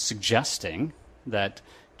suggesting that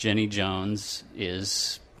Ginny Jones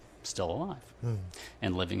is still alive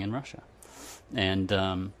and living in Russia. And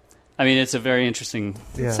I mean, it's a very interesting...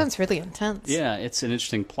 It sounds really intense. Yeah, it's an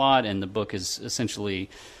interesting plot, and the book is essentially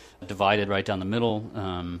divided right down the middle.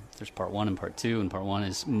 There's part 1 and part 2, and part 1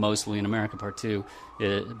 is mostly in America. Part 2,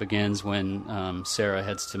 it begins when Sarah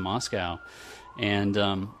heads to Moscow. And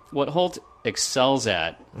what Holt excels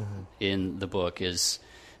at in the book is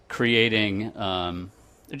creating,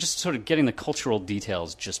 just sort of getting the cultural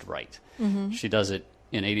details just right. Mm-hmm. She does it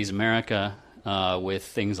in 80s America with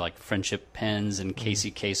things like friendship pens and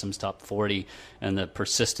Casey Kasem's Top 40 and the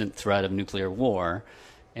persistent threat of nuclear war.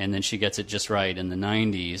 And then she gets it just right in the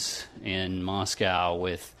 90s in Moscow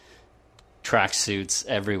with tracksuits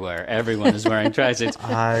everywhere. Everyone is wearing tracksuits.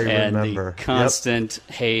 I remember. And the constant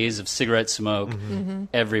haze of cigarette smoke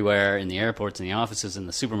everywhere in the airports, in the offices, in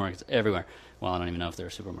the supermarkets, everywhere. Well, I don't even know if there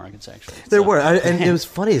were supermarkets, actually. There were. And it was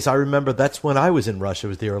funny, as I remember, that's when I was in Russia.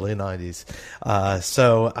 It was the early 90s.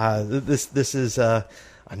 This is, on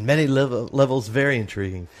many levels, very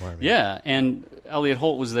intriguing for me. Yeah, and Elliot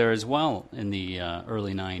Holt was there as well in the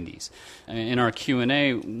early 90s. In our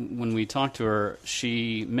Q&A, when we talked to her,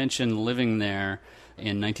 she mentioned living there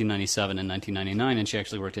in 1997 and 1999, and she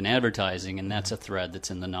actually worked in advertising, and that's a thread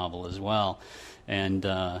that's in the novel as well. And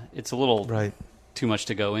it's a little too much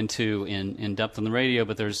to go into in depth on the radio,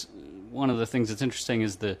 but there's one of the things that's interesting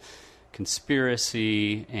is the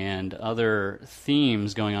conspiracy and other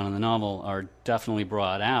themes going on in the novel are definitely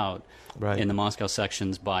brought out in the Moscow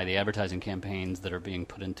sections by the advertising campaigns that are being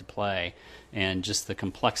put into play, and just the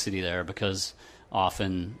complexity there, because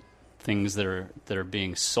often things that are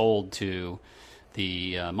being sold to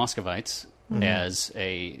the Muscovites as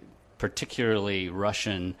a particularly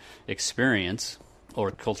Russian experience or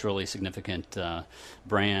culturally significant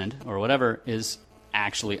brand or whatever is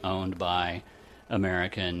actually owned by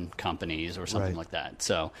American companies or something like that.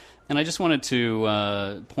 So, and I just wanted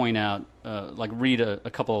to point out, read a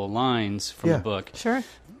couple of lines from the book. Sure.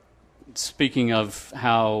 Speaking of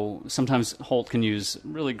how sometimes Holt can use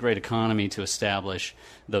really great economy to establish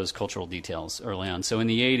those cultural details early on. So in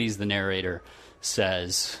the 80s, the narrator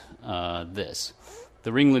says this.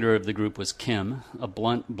 The ringleader of the group was Kim, a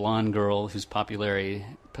blunt, blonde girl whose popularity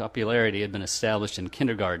had been established in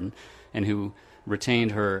kindergarten and who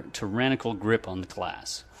retained her tyrannical grip on the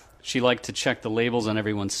class. She liked to check the labels on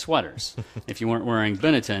everyone's sweaters. If you weren't wearing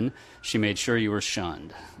Benetton, she made sure you were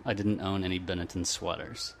shunned. I didn't own any Benetton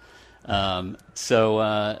sweaters.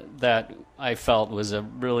 So that I felt was a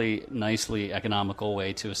really nicely economical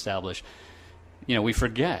way to establish. You know, we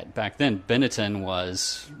forget back then Benetton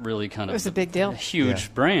was really kind of a big deal, a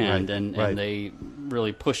huge brand, and they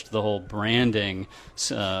really pushed the whole branding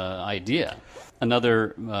idea.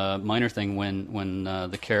 Another minor thing when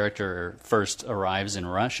the character first arrives in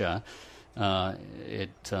Russia,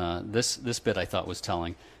 this bit I thought was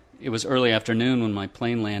telling. It was early afternoon when my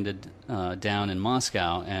plane landed down in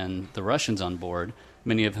Moscow, and the Russians on board,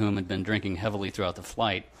 many of whom had been drinking heavily throughout the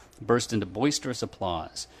flight, burst into boisterous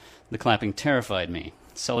applause. The clapping terrified me.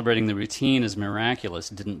 Celebrating the routine as miraculous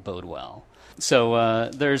didn't bode well. So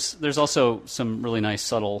there's also some really nice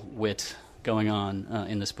subtle wit going on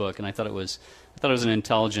in this book, and I thought it was an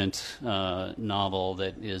intelligent novel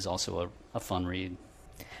that is also a fun read.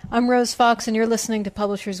 I'm Rose Fox, and you're listening to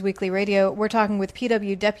Publishers Weekly Radio. We're talking with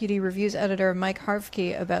PW Deputy Reviews Editor Mike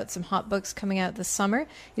Harvke about some hot books coming out this summer.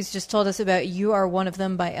 He's just told us about You Are One of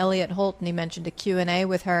Them by Elliot Holt, and he mentioned a Q&A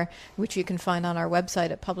with her, which you can find on our website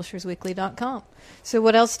at publishersweekly.com. So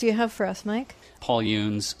what else do you have for us, Mike? Paul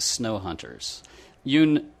Yoon's Snow Hunters.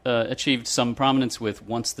 Yoon achieved some prominence with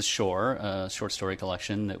Once the Shore, a short story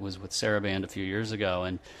collection that was with Sarabande a few years ago,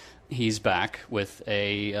 and he's back with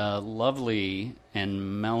a lovely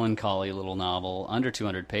and melancholy little novel, under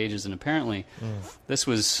 200 pages, and apparently this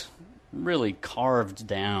was really carved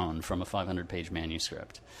down from a 500-page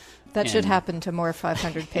manuscript. That should happen to more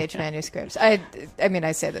 500-page manuscripts. I mean,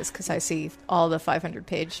 I say this because I see all the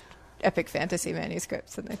 500-page epic fantasy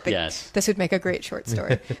manuscripts, and I think this would make a great short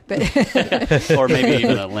story. But or maybe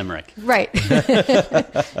even a limerick. Right.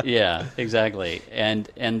 Yeah, exactly. And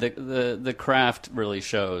the craft really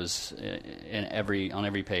shows on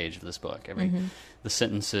every page of this book. The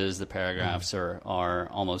sentences, the paragraphs are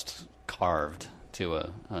almost carved to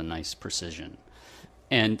a nice precision.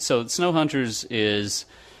 And so Snow Hunters is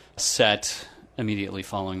set immediately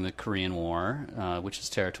following the Korean War, which is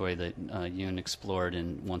territory that Yoon explored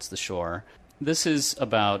in Once the Shore. This is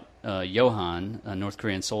about Johan, a North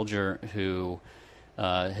Korean soldier who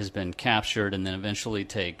has been captured and then eventually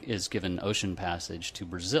is given ocean passage to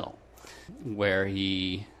Brazil, where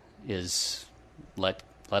he is let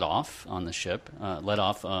off on the ship,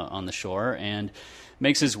 on the shore, and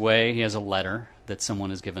makes his way. He has a letter that someone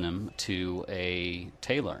has given him to a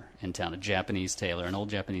tailor in town, a Japanese tailor, an old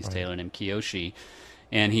Japanese tailor named Kiyoshi.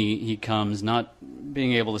 And he comes not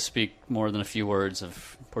being able to speak more than a few words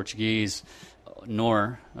of Portuguese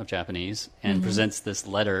nor of Japanese, and presents this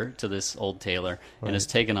letter to this old tailor and is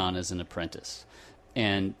taken on as an apprentice.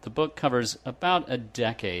 And the book covers about a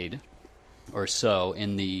decade or so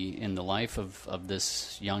in the life of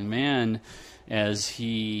this young man, as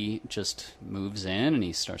he just moves in and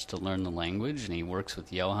he starts to learn the language, and he works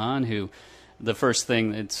with Johan, who the first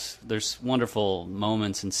thing, there's wonderful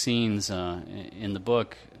moments and scenes in the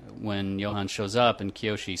book when Johan shows up and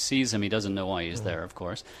Kiyoshi sees him. He doesn't know why he's there, of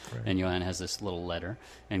course, and Johan has this little letter,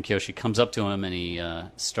 and Kiyoshi comes up to him and he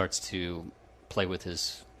starts to play with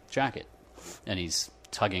his jacket, and he's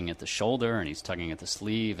tugging at the shoulder and he's tugging at the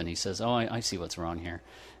sleeve, and he says, "Oh, I see what's wrong here,"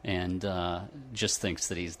 and just thinks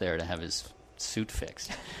that he's there to have his suit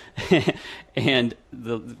fixed. And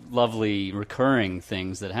the lovely recurring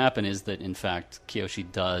things that happen is that, in fact,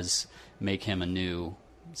 Kiyoshi does make him a new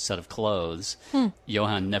set of clothes.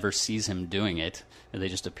 Johan never sees him doing it. They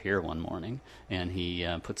just appear one morning, and he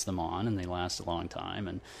puts them on, and they last a long time.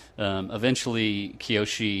 And eventually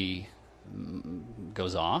Kiyoshi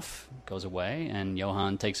goes away, and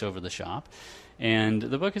Johan takes over the shop. And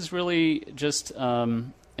the book is really just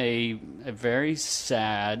a very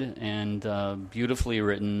sad and beautifully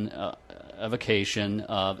written evocation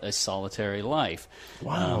of a solitary life.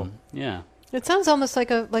 Wow. Yeah. It sounds almost like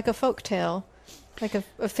a folk tale, like a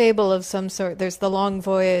fable of some sort. There's the long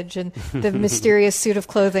voyage and the mysterious suit of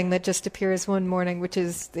clothing that just appears one morning, which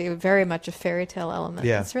is very much a fairy tale element.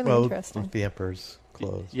 Yeah. It's really interesting. The emperor's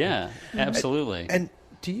clothes. Yeah, absolutely. And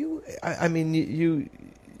do you? I mean,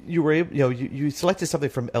 you were able, you selected something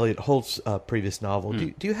from Elliot Holt's previous novel.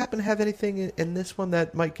 Do you happen to have anything in this one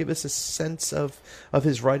that might give us a sense of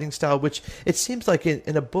his writing style? Which it seems like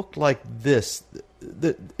in a book like this,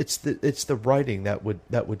 it's the writing that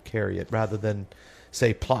would carry it rather than,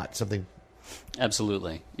 say, plot something.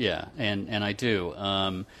 Absolutely, yeah, and I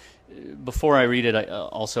do. Before I read it,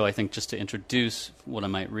 I think just to introduce what I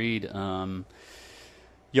might read,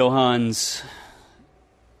 Johan's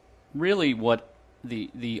really what.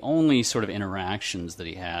 The only sort of interactions that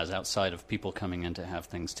he has outside of people coming in to have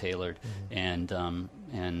things tailored and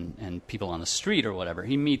people on the street or whatever,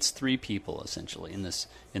 he meets three people essentially in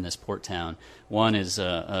this port town. One is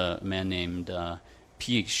a man named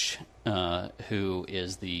Pish, who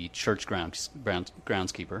is the church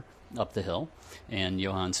groundskeeper up the hill, and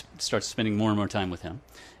Johan starts spending more and more time with him.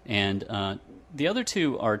 And the other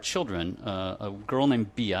two are children, a girl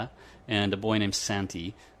named Bia and a boy named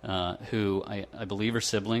Santi, who I believe are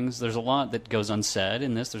siblings. There's a lot that goes unsaid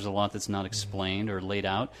in this. There's a lot that's not explained or laid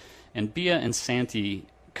out. And Bia and Santi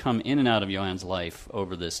come in and out of Johan's life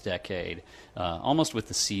over this decade, almost with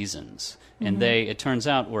the seasons. And it turns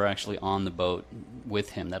out, were actually on the boat with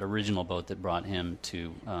him, that original boat that brought him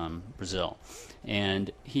to Brazil.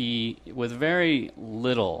 And he, with very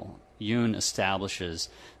little, Yoon establishes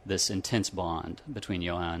this intense bond between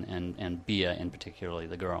Johan and Bia, in particularly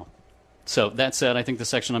the girl. So that said, I think the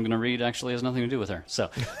section I'm going to read actually has nothing to do with her.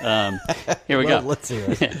 So here we go. Let's hear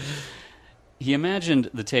it. He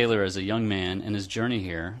imagined the tailor as a young man and his journey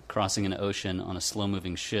here, crossing an ocean on a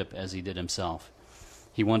slow-moving ship as he did himself.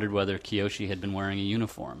 He wondered whether Kiyoshi had been wearing a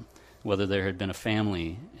uniform, whether there had been a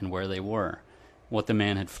family and where they were, what the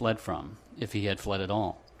man had fled from, if he had fled at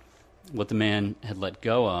all, what the man had let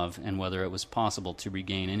go of, and whether it was possible to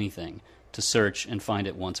regain anything, to search and find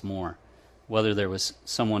it once more. whether there was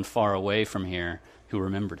someone far away from here who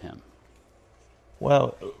remembered him.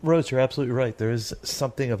 Well, Rose, you're absolutely right. There is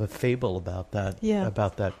something of a fable about that. Yeah.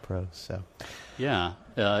 About that prose. So. Yeah,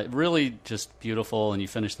 really just beautiful, and you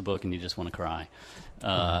finish the book and you just want to cry.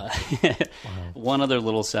 Wow. One other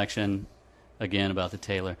little section, again, about the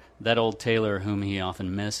tailor. That old tailor whom he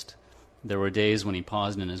often missed. There were days when he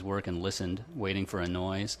paused in his work and listened, waiting for a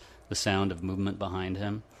noise, the sound of movement behind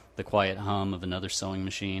him, the quiet hum of another sewing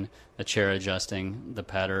machine, a chair adjusting, the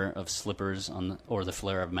patter of slippers or the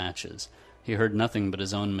flare of matches. He heard nothing but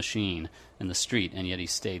his own machine in the street, and yet he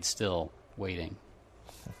stayed still, waiting.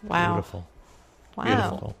 Wow. Beautiful.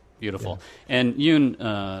 Wow. Beautiful. Yeah. And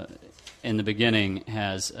Yoon, in the beginning,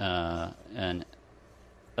 has a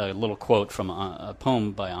little quote from a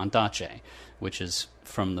poem by Ondaatje, which is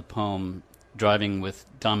from the poem Driving with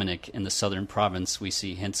Dominic in the Southern Province, we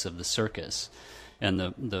see hints of the circus. And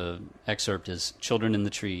the excerpt is, children in the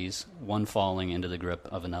trees, one falling into the grip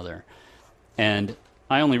of another. And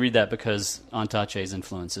I only read that because Ondaatje's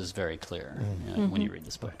influence is very clear when you read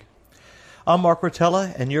this book. I'm Mark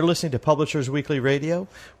Rotella, and you're listening to Publishers Weekly Radio.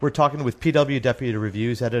 We're talking with PW Deputy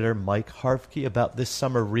Reviews Editor Mike Harvke about this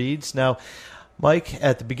summer reads. Now, Mike,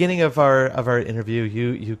 at the beginning of our interview,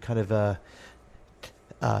 you kind of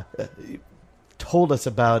told us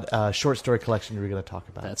about a short story collection you were going to talk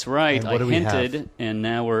about. That's right. I hinted, and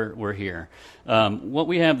now we're here. What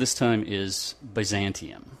we have this time is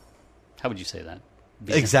Byzantium. How would you say that?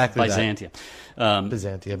 Exactly Byzantium.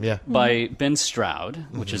 Byzantium, yeah. By Ben Stroud,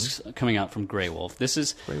 which is coming out from Grey Wolf. This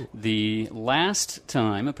is the last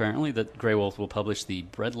time, apparently, that Grey Wolf will publish the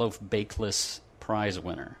Breadloaf Bakeless Prize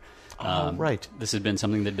winner. Right. This has been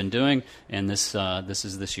something they've been doing, and this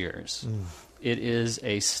is this year's. It is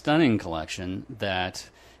a stunning collection that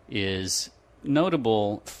is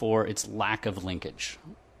notable for its lack of linkage.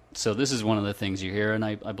 So this is one of the things you hear, and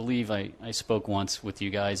I believe I spoke once with you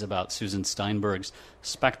guys about Susan Steinberg's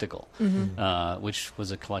Spectacle, which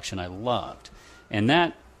was a collection I loved. And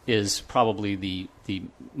that is probably the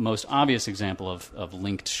most obvious example of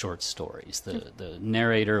linked short stories. The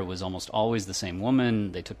narrator was almost always the same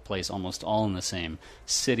woman. They took place almost all in the same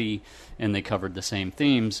city, and they covered the same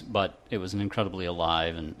themes, but it was an incredibly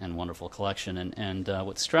alive and wonderful collection. And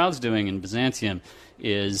what Stroud's doing in Byzantium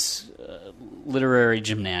is literary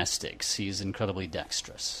gymnastics. He's incredibly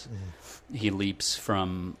dexterous. He leaps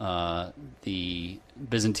from the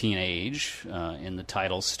Byzantine age in the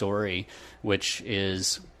title story, which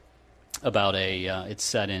is about it's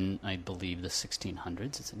set in, I believe, the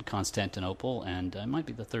 1600s. It's in Constantinople, and it might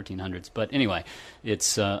be the 1300s. But anyway,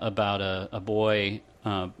 it's about a boy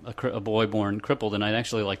born crippled, and I'd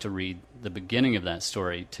actually like to read the beginning of that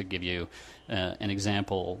story to give you an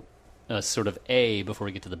example, sort of A, before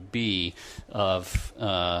we get to the B, of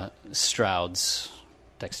Stroud's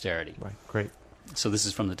dexterity. Right, great. So this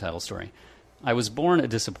is from the title story. I was born a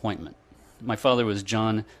disappointment. My father was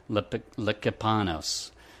John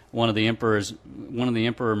Lekepanos, one of the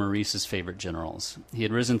Emperor Maurice's favorite generals. He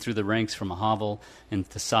had risen through the ranks from a hovel in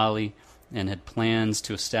Thessaly and had plans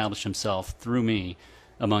to establish himself through me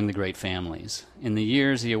among the great families. In the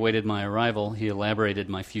years he awaited my arrival, he elaborated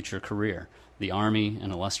my future career: the army,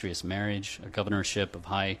 an illustrious marriage, a governorship of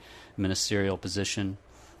high ministerial position.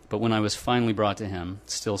 But when I was finally brought to him,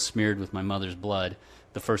 still smeared with my mother's blood,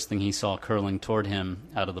 the first thing he saw curling toward him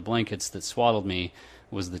out of the blankets that swaddled me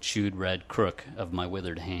was the chewed red crook of my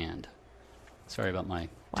withered hand. Sorry about my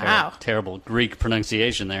terrible Greek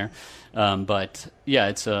pronunciation there. But yeah,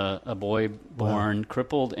 it's a boy born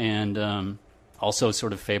crippled and also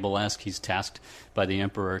sort of fable-esque. He's tasked by the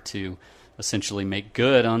emperor to essentially make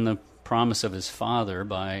good on the promise of his father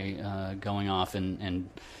by going off and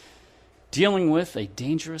dealing with a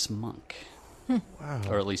dangerous monk. Wow.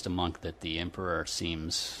 Or at least a monk that the emperor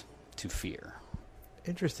seems to fear.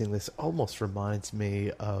 Interesting. This almost reminds me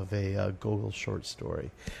of a Gogol short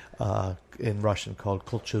story in Russian called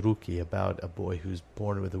Kulchuruki, about a boy who's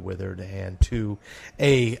born with a withered hand to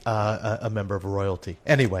a member of royalty.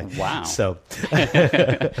 Anyway. Wow. So.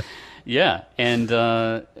 Yeah,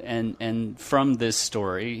 and from this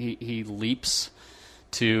story, he leaps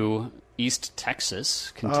to East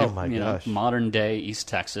Texas, modern day East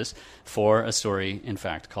Texas, for a story, in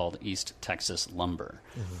fact, called East Texas Lumber,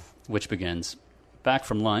 which begins, back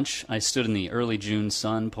from lunch, I stood in the early June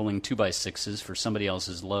sun pulling 2x6s for somebody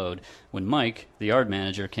else's load when Mike, the yard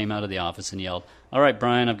manager, came out of the office and yelled, "All right,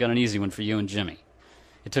 Brian, I've got an easy one for you and Jimmy."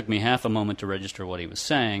 It took me half a moment to register what he was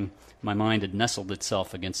saying. My mind had nestled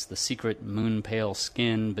itself against the secret moon-pale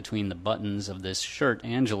skin between the buttons of this shirt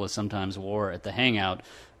Angela sometimes wore at the hangout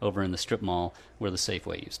over in the strip mall where the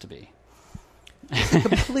Safeway used to be.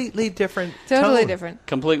 Completely different. Totally tone. different.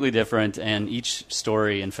 Completely different, and each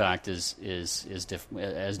story, in fact, is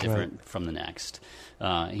different from the next.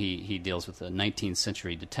 He deals with a 19th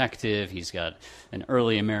century detective. He's got an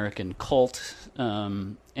early American cult,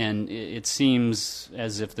 and it seems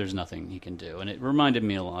as if there's nothing he can do. And it reminded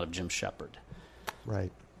me a lot of Jim Shepard.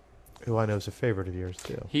 Right. Who I know is a favorite of yours,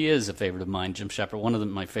 too. He is a favorite of mine, Jim Shepard. One of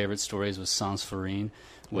my favorite stories was Sans Farine,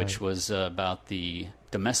 which was about the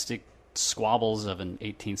domestic squabbles of an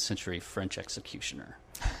 18th century French executioner.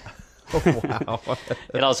 Oh, wow.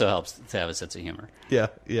 It also helps to have a sense of humor. Yeah.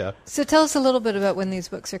 So tell us a little bit about when these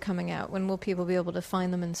books are coming out. When will people be able to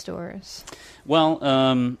find them in stores? Well,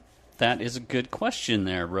 that is a good question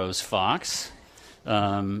there, Rose Fox.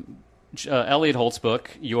 Elliot Holt's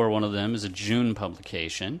book, You're One of Them, is a June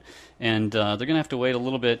publication. And they're going to have to wait a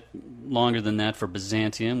little bit longer than that for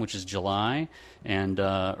Byzantium, which is July, and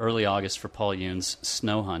early August for Paul Yoon's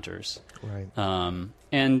Snow Hunters. Right.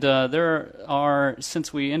 And there are,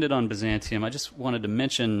 since we ended on Byzantium, I just wanted to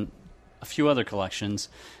mention a few other collections,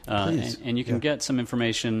 and you can get some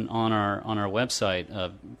information on our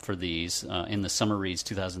website for these in the Summer Reads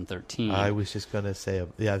 2013. I was just going to say,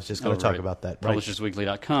 I was just going to talk about that. Right.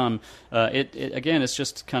 Publishersweekly.com. Again, it's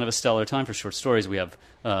just kind of a stellar time for short stories. We have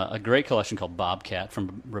a great collection called Bobcat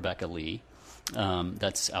from Rebecca Lee.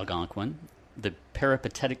 That's Algonquin. The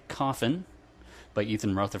Peripatetic Coffin by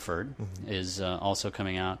Ethan Rutherford is also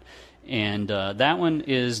coming out. And that one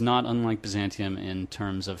is not unlike Byzantium in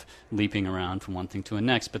terms of leaping around from one thing to the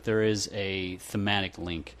next, but there is a thematic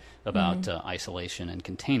link about isolation and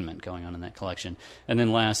containment going on in that collection. And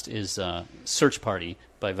then last is Search Party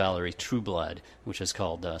by Valerie Trueblood, which is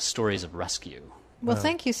called Stories of Rescue. Well,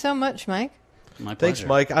 thank you so much, Mike. My pleasure.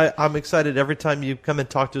 Thanks, Mike. I'm excited every time you come and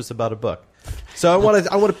talk to us about a book. So I want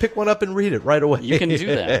to pick one up and read it right away. You can do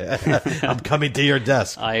that. I'm coming to your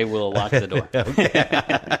desk. I will lock the door.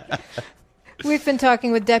 We've been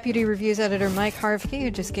talking with Deputy Reviews Editor Mike Harvey, who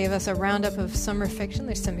just gave us a roundup of summer fiction.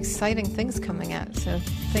 There's some exciting things coming out, so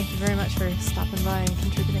thank you very much for stopping by and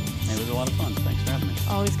contributing. It was a lot of fun. Thanks for having me.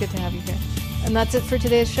 Always good to have you here. And that's it for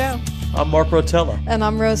today's show. I'm Mark Rotella. And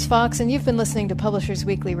I'm Rose Fox, and you've been listening to Publishers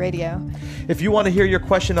Weekly Radio. If you want to hear your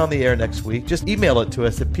question on the air next week, just email it to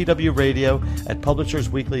us at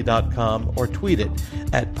pwradio@publishersweekly.com or tweet it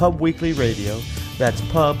at pubweeklyradio. That's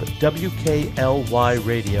pub, WKLY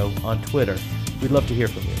radio on Twitter. We'd love to hear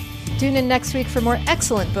from you. Tune in next week for more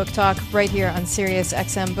excellent book talk right here on Sirius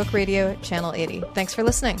XM Book Radio, Channel 80. Thanks for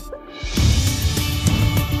listening.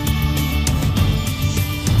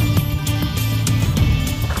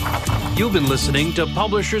 You've been listening to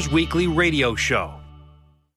Publishers Weekly Radio Show.